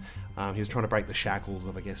Boys. He was trying to break the shackles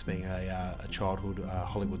of, I guess, being a childhood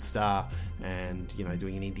Hollywood star and,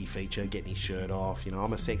 doing an indie feature, getting his shirt off,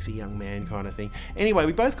 I'm a sexy young man kind of thing. Anyway,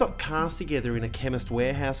 we both got cast together in a Chemist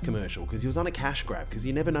Warehouse commercial because he was on a cash grab, because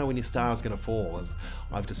you never know when your star's going to fall, as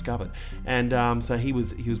I've discovered. And so he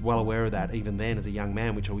was well aware of that even then as a young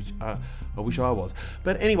man, which I wish I was.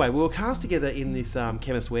 But anyway, we were cast together in this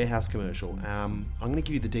Chemist Warehouse commercial. I'm going to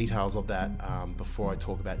give you the details of that before I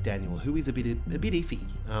talk about Daniel, who is a bit iffy.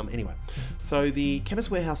 Anyway, so the Chemist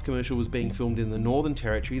Warehouse commercial was being filmed in the Northern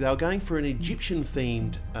Territory. They were going for an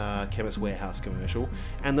Egyptian-themed Chemist Warehouse commercial,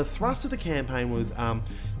 and the thrust of the campaign was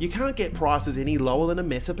you can't get prices any lower than a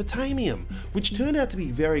Mesopotamian, which turned out to be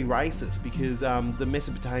very racist because the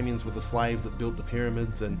Mesopotamians were the slaves that built the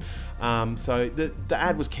pyramids, and so the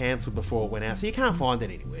ad was cancelled before it went out, so you can't find it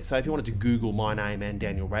anywhere. So if you wanted to Google my name and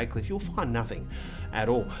Daniel Radcliffe, you'll find nothing at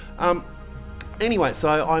all. Anyway,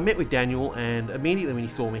 so I met with Daniel, and immediately when he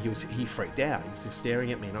saw me, he freaked out. He's just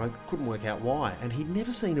staring at me, and I couldn't work out why. And he'd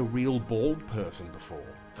never seen a real bald person before.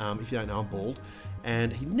 If you don't know, I'm bald.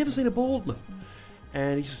 And he'd never seen a bald man.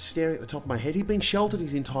 And he's just staring at the top of my head. He'd been sheltered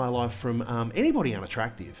his entire life from anybody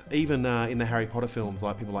unattractive. Even in the Harry Potter films,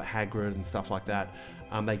 like people like Hagrid and stuff like that,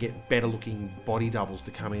 they get better looking body doubles to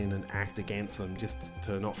come in and act against them just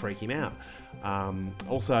to not freak him out.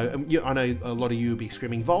 Also, I know a lot of you will be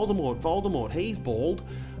screaming, Voldemort, he's bald.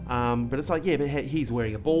 But it's like, yeah, but he's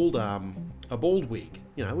wearing a bald wig.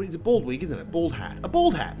 It's a bald wig, isn't it? Bald hat.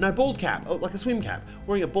 No, bald cap, like a swim cap.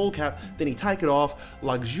 Wearing a bald cap, then he'd take it off,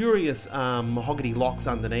 luxurious mahogany locks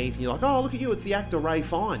underneath, and you're like, oh, look at you, it's the actor Ray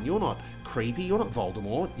Fine. You're not creepy, you're not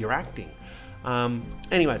Voldemort, you're acting.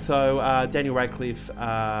 Anyway, so Daniel Radcliffe,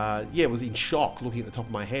 was in shock looking at the top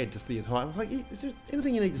of my head just the entire... I was like, is there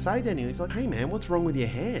anything you need to say, Daniel? He's like, hey man, what's wrong with your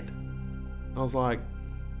head? I was like,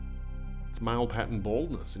 it's male pattern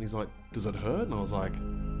baldness. And he's like, does it hurt? And I was like,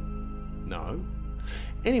 no.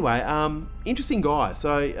 Anyway, interesting guy.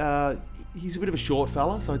 So he's a bit of a short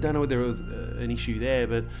fella, so I don't know whether there was an issue there,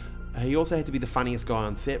 but he also had to be the funniest guy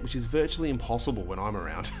on set, which is virtually impossible when I'm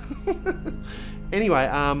around.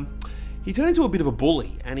 Anyway, he turned into a bit of a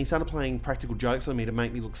bully, and he started playing practical jokes on me to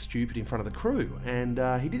make me look stupid in front of the crew. And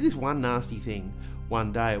he did this one nasty thing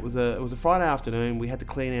one day. It was a Friday afternoon. We had to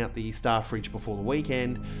clean out the staff fridge before the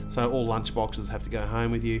weekend, so all lunch boxes have to go home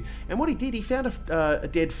with you. And what he did, he found a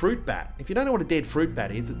dead fruit bat. If you don't know what a dead fruit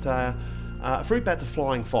bat is, it's a fruit bat's a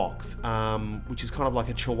flying fox, which is kind of like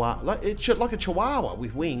a chihuahua, like a chihuahua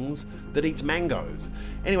with wings that eats mangoes.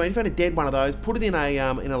 Anyway, he found a dead one of those, put it in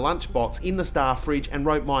a lunch box in the staff fridge, and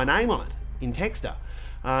wrote my name on it in Texter.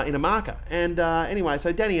 In a marker. And anyway,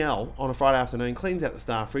 so Danielle on a Friday afternoon cleans out the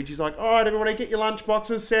staff fridge. She's like, all right, everybody, get your lunch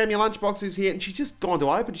boxes. Sam, your lunch box is here. And she's just gone to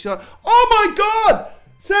open. She's like, oh my God,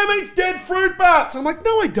 Sam eats dead fruit bats. I'm like,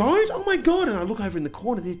 no, I don't. Oh my God. And I look over in the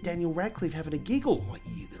corner, there's Daniel Radcliffe having a giggle. I'm like,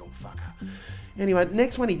 you little fucker. Anyway,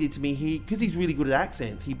 next one he did to me, because he's really good at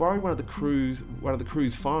accents, he borrowed one of the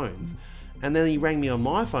crew's phones. And then he rang me on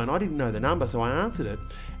my phone. I didn't know the number, so I answered it.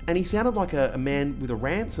 And he sounded like a man with a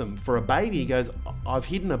ransom for a baby. He goes, I've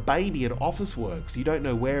hidden a baby at Officeworks. You don't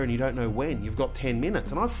know where and you don't know when. You've got 10 minutes.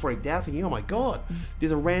 And I freaked out thinking, oh my God,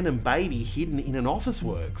 there's a random baby hidden in an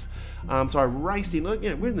Officeworks. So I raced in,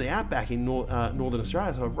 we're in the outback in Northern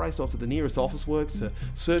Australia, so I raced off to the nearest Officeworks to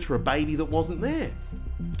search for a baby that wasn't there.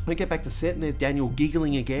 I get back to set and there's Daniel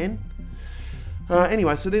giggling again.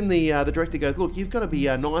 Anyway, so then the director goes, look, you've got to be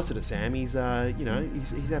nicer to Sam. He's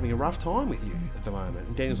he's having a rough time with you at the moment.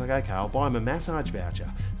 And Daniel's like, okay, I'll buy him a massage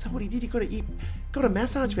voucher. So what he did, he got a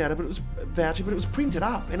massage voucher, but it was printed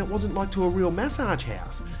up, and it wasn't like to a real massage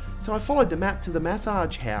house. So I followed the map to the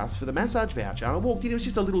massage house for the massage voucher, and I walked in. It was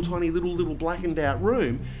just a little tiny little blackened out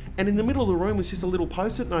room, and in the middle of the room was just a little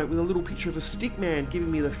post-it note with a little picture of a stick man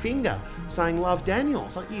giving me the finger, saying, "Love, Daniel."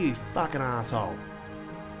 It's like, you fucking asshole.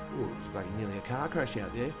 Ooh, it's bloody nearly a car crash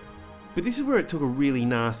out there. But this is where it took a really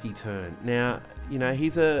nasty turn. Now,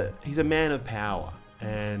 he's a man of power,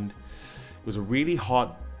 and it was a really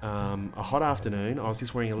hot afternoon. I was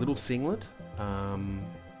just wearing a little singlet,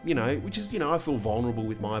 which is, I feel vulnerable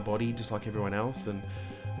with my body just like everyone else, and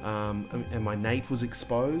my nape was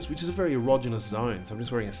exposed, which is a very erogenous zone. So I'm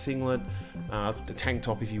just wearing a singlet, a tank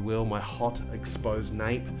top, if you will, my hot exposed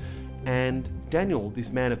nape. And Daniel,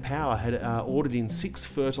 this man of power, had ordered in 6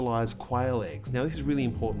 fertilised quail eggs. Now, this is really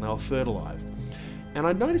important. They were fertilised. And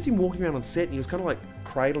I noticed him walking around on set, and he was kind of like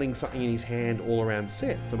cradling something in his hand all around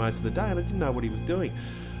set for most of the day, and I didn't know what he was doing.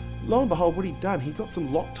 Lo and behold, what he'd done, he got some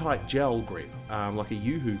Loctite gel grip, like a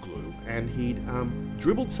Yoo-hoo glue, and he'd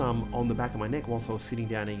dribbled some on the back of my neck whilst I was sitting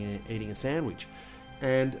down eating a sandwich.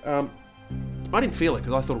 And I didn't feel it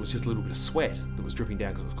because I thought it was just a little bit of sweat that was dripping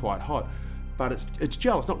down because it was quite hot. But it's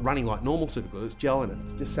gel. It's not running like normal super glue. It's gel, and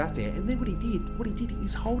it's just sat there. And then what he did, he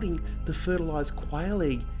was holding the fertilised quail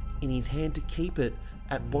egg in his hand to keep it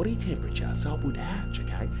at body temperature so it would hatch,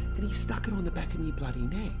 okay? And he stuck it on the back of my bloody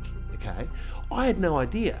neck, okay? I had no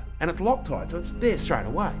idea. And it's Loctite, so it's there straight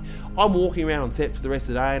away. I'm walking around on set for the rest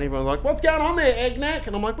of the day, and everyone's like, what's going on there, egg neck?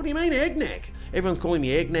 And I'm like, what do you mean, egg neck? Everyone's calling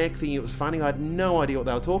me egg neck, thinking it was funny. I had no idea what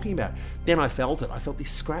they were talking about. Then I felt it. I felt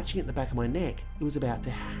this scratching at the back of my neck. It was about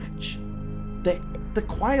to hatch. The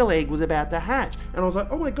quail egg was about to hatch, and I was like,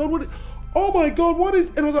 oh my God, what is,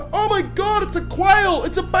 and I was like, oh my God, it's a quail,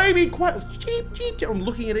 it's a baby quail, it's cheep. I'm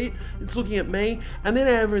looking at it, it's looking at me, and then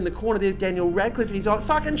over in the corner there's Daniel Radcliffe, and he's like,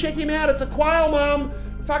 fucking check him out, it's a quail, mum,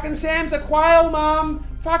 fucking Sam's a quail, mum,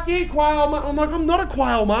 fuck you, quail, mum. I'm like, I'm not a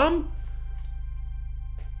quail, mum.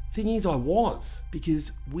 Thing is, I was,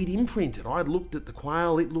 because we'd imprinted. I'd looked at the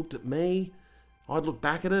quail, it looked at me, I'd looked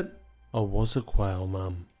back at it. I was a quail,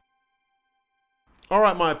 mum.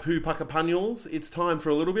 Alright, my poo pucker punules, it's time for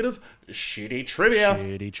a little bit of shitty trivia.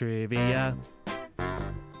 Shitty trivia.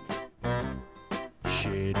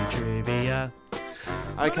 Shitty trivia.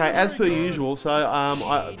 Okay, as per usual, so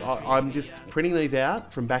I'm just printing these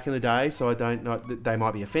out from back in the day, so I don't know, they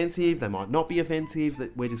might be offensive, they might not be offensive,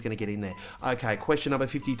 we're just going to get in there. Okay, question number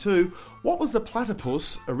 52. What was the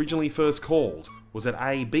platypus originally first called? Was it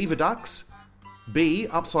A, beaver ducks, B,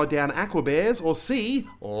 upside down aqua bears, or C,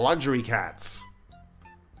 luxury cats?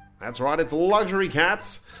 That's right, it's luxury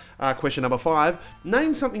cats. Question number 5.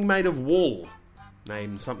 Name something made of wool.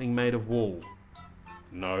 Name something made of wool.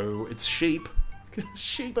 No, it's sheep.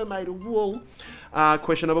 Sheep are made of wool.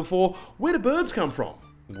 Question number 4. Where do birds come from?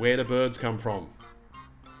 Where do birds come from?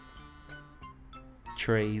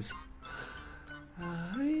 Trees.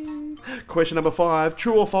 Question number 5.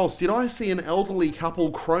 True or false? Did I see an elderly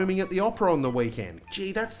couple chroming at the opera on the weekend?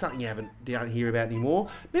 Gee, that's something you don't hear about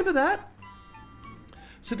anymore. Remember that?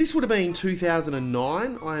 So this would have been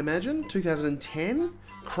 2009, I imagine, 2010.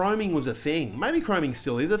 Chroming was a thing. Maybe chroming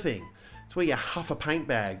still is a thing. It's where you huff a paint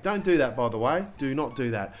bag. Don't do that, by the way. Do not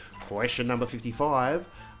do that. Question number 55.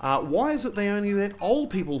 Why is it they only let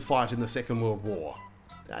old people fight in the Second World War?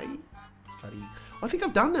 Hey, it's bloody... I think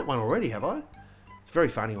I've done that one already, have I? a very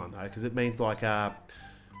funny one, though, because it means, like,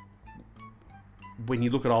 when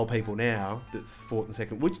you look at old people now, that's fourth and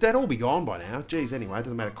second, which they'd all be gone by now. Geez, anyway, it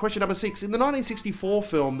doesn't matter. Question number 6. In the 1964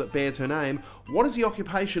 film that bears her name, what is the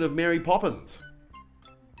occupation of Mary Poppins?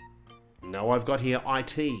 No, I've got here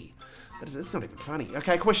IT. That's not even funny.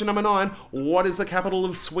 Okay, question number 9. What is the capital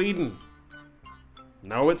of Sweden?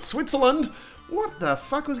 No, it's Switzerland. What the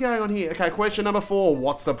fuck was going on here? Okay, question number 4.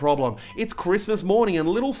 What's the problem? It's Christmas morning and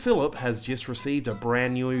little Philip has just received a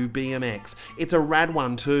brand new BMX. It's a rad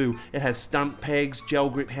one too. It has stunt pegs, gel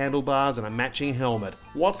grip handlebars and a matching helmet.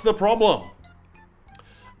 What's the problem?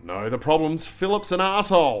 No, the problem's Philip's an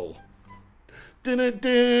arsehole. There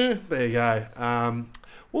you go.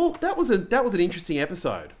 Well, that was an interesting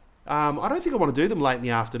episode. I don't think I want to do them late in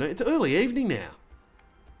the afternoon. It's early evening now.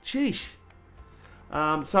 Sheesh.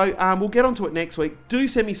 So we'll get onto it next week. Do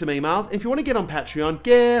send me some emails. If you want to get on Patreon,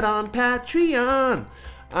 get on Patreon.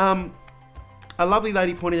 A lovely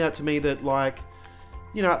lady pointed out to me that, like,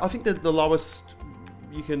 you know, I think that the lowest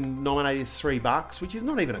you can nominate is $3, which is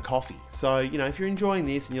not even a coffee. So, you know, if you're enjoying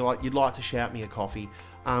this and you'd like to shout me a coffee,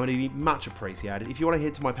 it'd be much appreciated. If you want to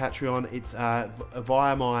head to my Patreon, it's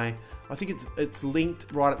via my, I think it's linked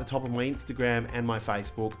right at the top of my Instagram and my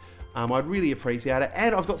Facebook. I'd really appreciate it.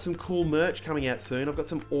 And I've got some cool merch coming out soon. I've got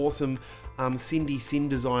some awesome Cindy Sin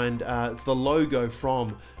designed, it's the logo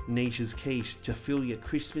from Niche's Quiche to fill your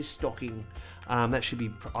Christmas stocking. That should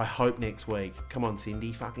be, I hope, next week. Come on,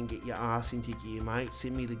 Cindy, fucking get your ass into gear, mate.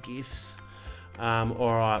 Send me the gifts.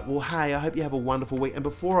 Alright, well, hey, I hope you have a wonderful week. And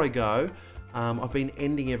before I go, I've been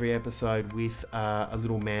ending every episode with a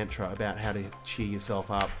little mantra about how to cheer yourself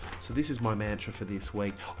up. So this is my mantra for this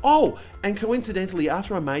week. Oh, and coincidentally,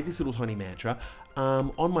 after I made this little tiny mantra,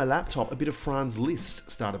 on my laptop, a bit of Franz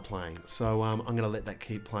Liszt started playing. So I'm going to let that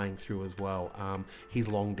keep playing through as well. He's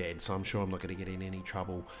long dead, so I'm sure I'm not going to get in any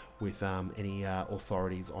trouble with any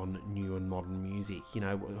authorities on new and modern music. You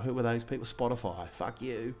know, who are those people? Spotify. Fuck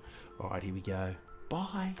you. All right, here we go.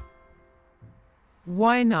 Bye.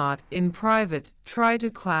 Why not, in private, try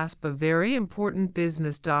to clasp a very important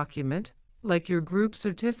business document, like your group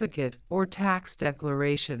certificate or tax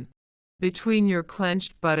declaration, between your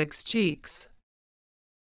clenched buttocks cheeks?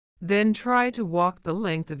 Then try to walk the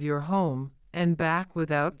length of your home and back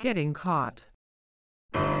without getting caught.